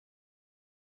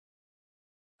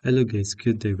Hello guys,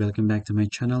 good day. Welcome back to my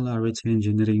channel, RHC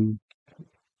Engineering.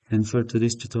 And for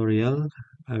today's tutorial,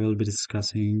 I will be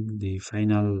discussing the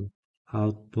final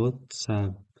output sa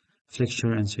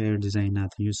flexure and share design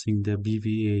natin using the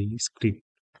BVA script.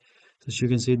 So as you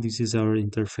can see, this is our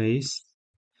interface.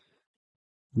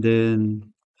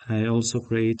 Then I also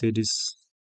created this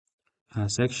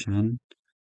section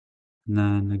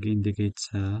na nag-indicate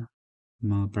sa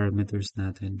mga parameters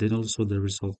natin. Then also the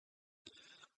result.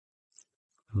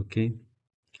 Okay.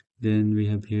 Then we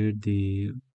have here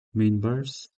the main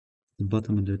bars, the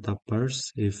bottom and the top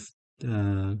bars if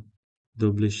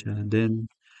double siya.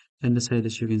 Then on the side,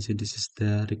 as you can see, this is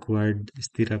the required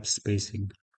stirrup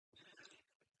spacing.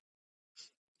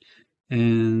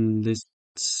 And let's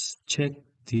check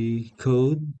the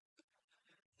code.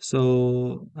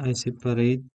 So I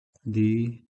separate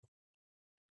the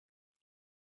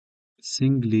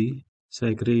singly.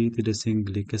 So I created a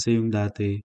singly kasi yung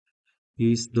dati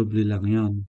is double lang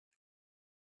yon.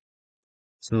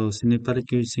 So, sineparate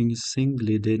ko yung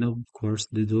singly, then of course,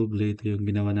 the double, ito yung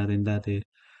ginawa natin dati.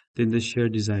 Then the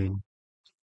share design.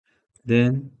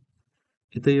 Then,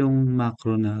 ito yung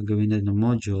macro na gawin natin ng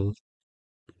module.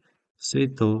 So,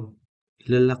 ito,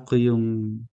 ilalak ko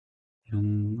yung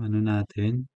ano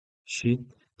natin, sheet.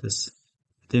 Tapos,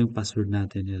 ito yung password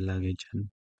natin ilalagay dyan.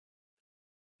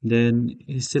 Then,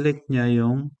 i-select niya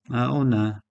yung,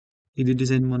 una,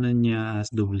 i-design muna niya as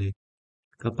double.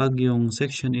 Kapag yung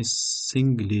section is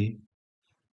singly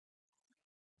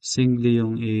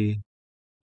yung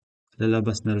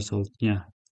lalabas na result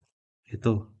niya.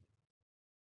 Ito.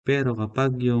 Pero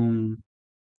kapag yung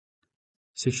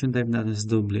section type natin is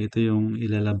double, ito yung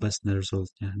ilalabas na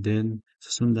result niya. Then,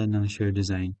 susundan ng share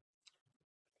design.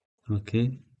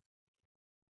 Okay?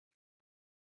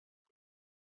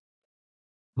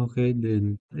 Okay,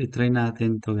 then, i-try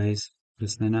natin to guys.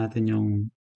 Press na natin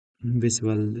yung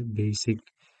Visual Basic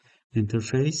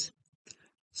Interface.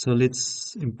 So,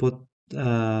 let's input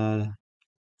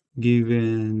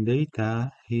given data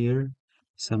here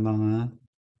sa mga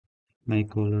may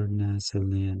color na cell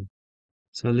na yan.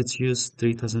 So, let's use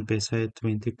 3,000 peso at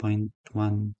 20.1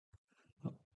 20.7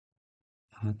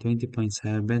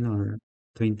 or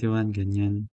 21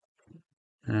 ganyan.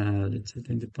 Let's say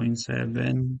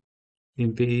 20.7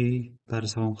 MPa para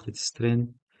sa concrete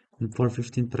strength. And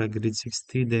 415 para grade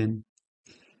 60 then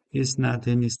is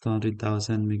natin is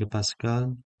 200,000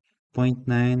 megapascal.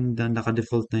 0.9 dan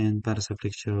naka-default na yan para sa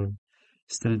flexure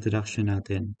strength reduction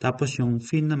natin. Tapos yung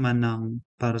fin naman ng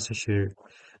para sa share,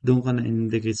 doon ka na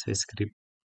indicate sa script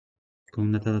kung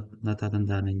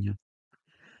natatandaan ninyo.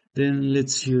 Then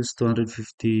let's use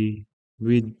 250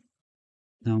 width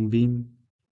ng beam.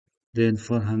 Then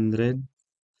 400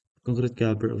 concrete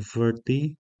cover of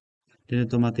 40. Then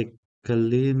automatically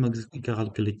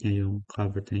mag-calculate niya yung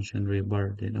cover tension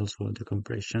rebar. Then also the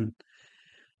compression.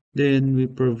 Then we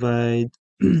provide,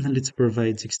 let's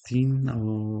provide 16 na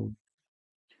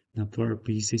 4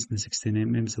 pieces na 16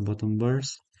 mm sa bottom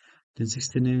bars. Then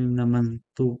 16 mm naman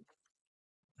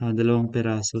dalawang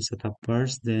peraso sa top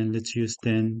bars. Then let's use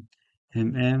 10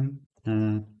 mm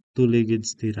na two-legged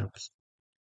stirrups.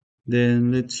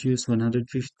 Then let's use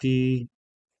 150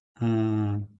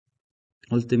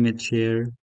 ultimate share.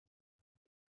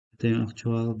 Ito yung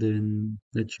actual. Then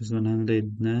let's use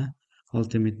 100 na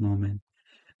ultimate moment.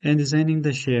 And designing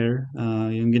the share,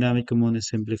 yung ginamit ko muna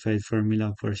simplified formula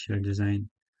for share design.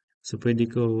 So pwede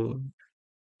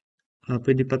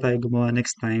pa tayo gumawa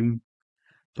next time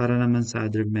para naman sa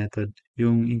other method.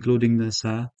 Yung including na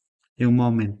sa yung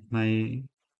moment, may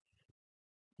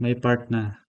part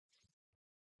na.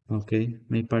 Okay?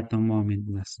 May part ng moment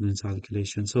na dun sa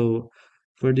calculation. So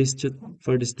for this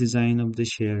design of the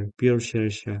share, pure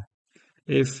share siya.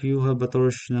 If you have a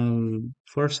torsional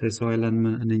forces, so kailan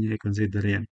man ano nyo i-consider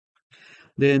yan.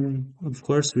 Then, of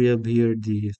course, we have here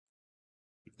the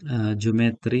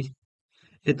geometry.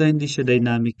 Ito hindi siya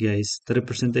dynamic guys. The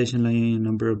representation lang yung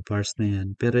number of bars na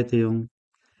yan. Pero ito yung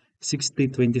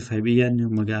 6025. Iyan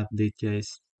yung mag-update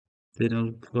guys. Then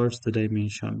of course the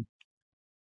dimension.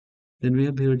 Then we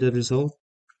have here the result.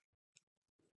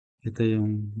 Ito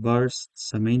yung bars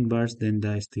sa main bars then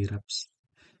the stirrups.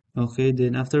 Okay,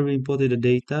 then after we imported the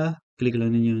data, click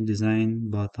lang ninyo yung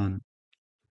design button.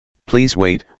 Please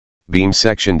wait, beam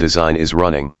section design is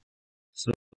running.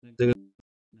 So, nagdagan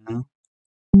na.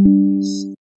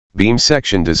 Beam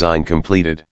section design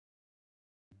completed.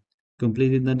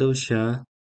 Completed na daw siya.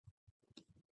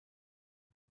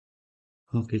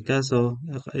 Okay, kaso,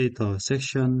 ito,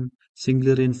 section,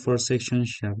 singly reinforced section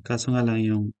siya. Kaso nga lang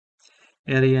yung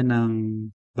area ng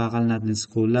bakal natin is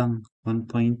kulang,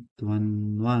 1.11.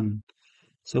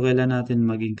 So, kailan natin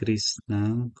mag-increase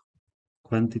ng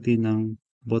quantity ng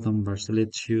bottom bar. So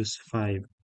let's use 5.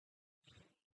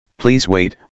 Please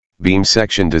wait, beam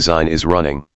section design is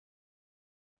running.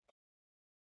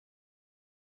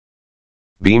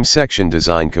 Beam section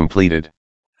design completed.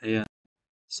 Ayan.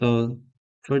 So,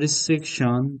 for this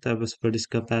section, tapos for this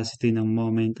capacity ng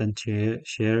moment and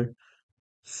share,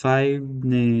 5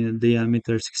 na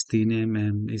diameter 16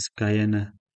 mm is kaya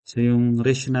na. So, yung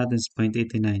ratio natin is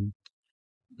 0.89.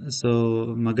 So,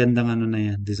 magandang ano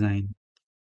na yan, design.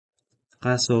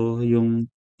 Kaso, yung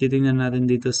titingnan natin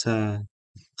dito sa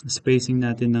spacing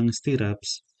natin ng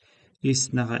stirrups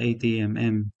is naka 80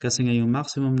 mm. Kasi nga yung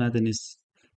maximum natin is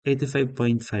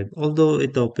 85.5. Although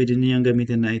ito, pwede niyang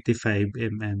gamitin na 85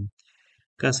 mm.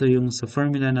 Kaso yung sa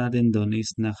formula natin doon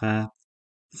is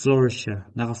naka-floor siya.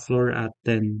 Naka-floor at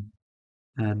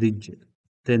 10 digit,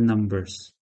 10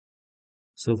 numbers.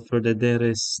 So for the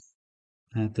rest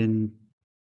natin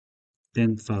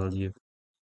 10 value.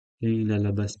 Yung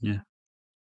ilalabas niya.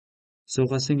 So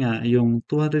kasi nga yung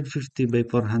 250 by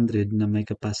 400 na may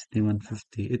capacity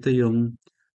 150, ito yung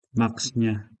max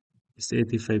niya is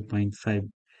 85.5.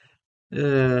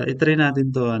 I-try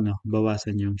natin to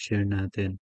bawasan yung share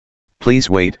natin.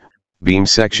 Please wait, beam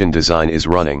section design is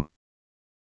running.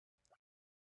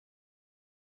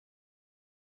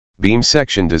 Beam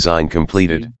section design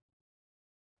completed. See?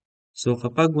 So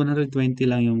kapag 120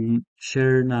 lang yung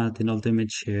share natin,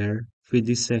 ultimate share with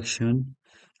this section,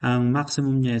 ang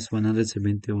maximum niya is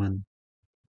 171.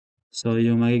 So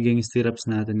yung magiging stirrups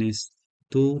natin is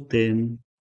 210,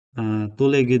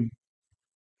 two-legged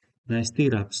na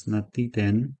stirrups na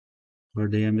T10 or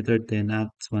diameter 10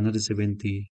 at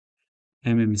 170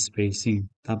 mm spacing.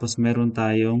 Tapos meron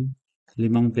tayong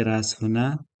 5 piraso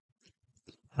na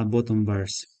bottom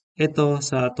bars. Ito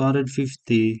sa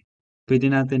 250, pwede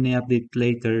natin i-update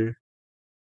later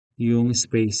yung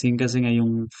spacing kasi nga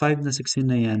yung 5 na 16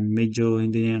 na yan, medyo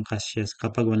hindi na yan kasya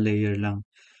kapag one layer lang.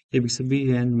 Ibig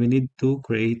sabihin, we need to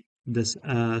create the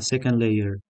second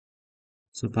layer.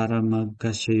 So, para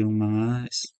magkasya yung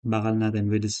mga bakal natin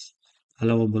with this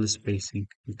allowable spacing.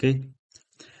 Okay?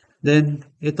 Then,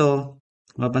 ito,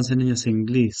 mapansin niyo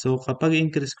singly. So, kapag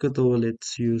increase ko to,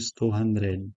 let's use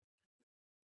 200.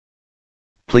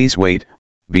 Please wait,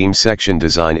 beam section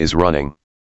design is running.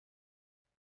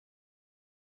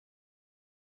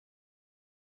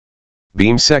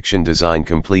 Beam section design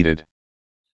completed.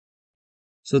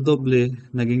 So,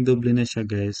 naging doble na siya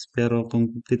guys. Pero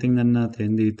kung titingnan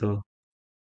natin dito,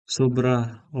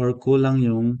 sobra or kulang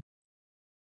yung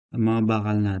mga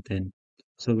bakal natin.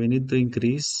 So, we need to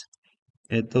increase.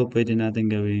 Ito, pwede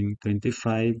natin gawing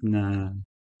 25 na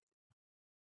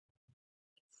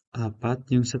apat.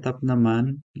 Yung sa top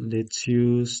naman, let's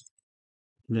use,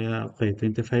 okay,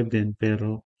 25 din,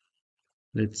 pero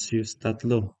let's use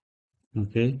tatlo.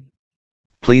 Okay?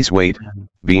 Please wait, Yan.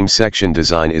 beam section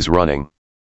design is running.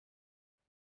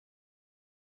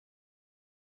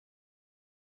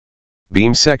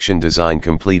 Beam section design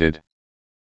completed.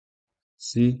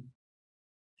 See?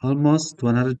 Almost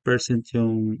 100%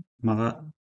 yung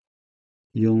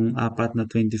apat na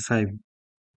 25.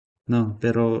 No,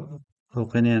 pero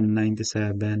okay na yan,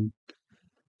 97.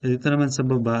 Dito naman sa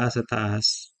baba, sa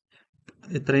taas,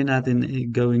 i-try natin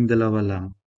gawing dalawa lang.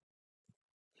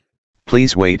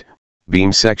 Please wait,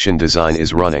 beam section design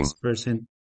is running. 6%.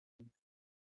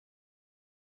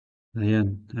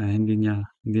 Ayan, hindi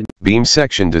Beam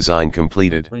section design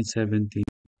completed. 0.70.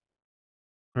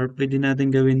 Or pwede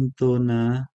natin gawin to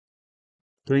na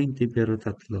 20 pero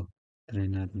tatlo.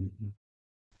 Try natin.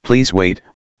 Please wait,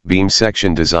 beam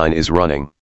section design is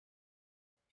running.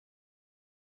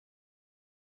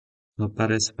 So,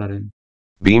 pares pa rin.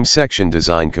 Beam section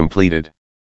design completed.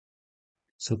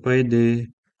 So, pwede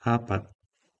apat.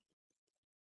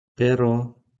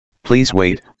 Pero, Please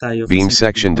wait, tayo beam kasi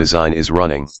section design is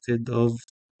running. instead of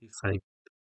 5.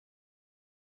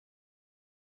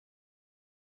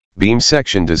 Beam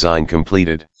section design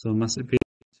completed. So, mas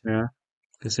efficient siya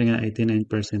kasi nga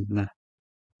 89% na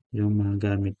yung mga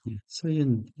gamit niya. So,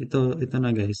 yun. Ito na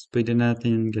guys. Pwede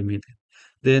natin gamitin.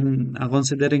 Then,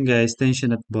 considering guys,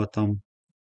 tension at bottom.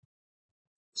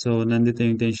 So, nandito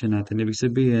yung tension natin. Ibig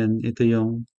sabihin, ito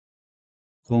yung,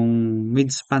 kung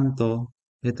mid-span to,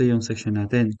 ito yung section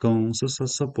natin. Kung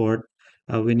support,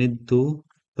 we need to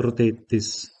rotate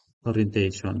this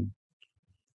orientation.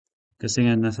 Kasi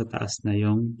nga nasa taas na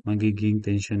yung magiging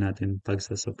tension natin pag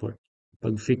sa support.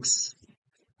 Pag fix,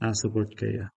 support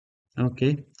kaya.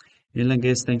 Okay. Yun lang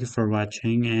guys. Thank you for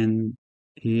watching and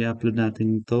i-upload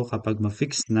natin to kapag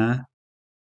ma-fix na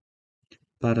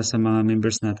para sa mga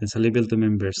members natin. Sa level 2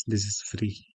 members, this is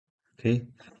free. Okay.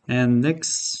 And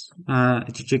next,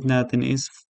 i-check natin is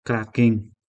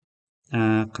cracking.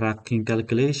 cracking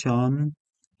calculation.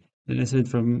 Then aside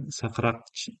from sa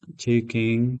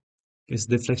checking is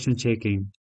deflection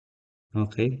checking.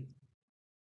 Okay?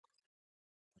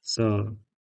 So,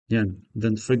 yan.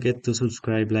 Don't forget to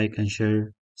subscribe, like, and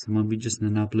share sa mga videos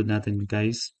na na-upload natin,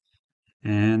 guys.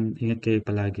 And ingat kayo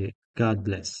palagi. God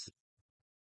bless.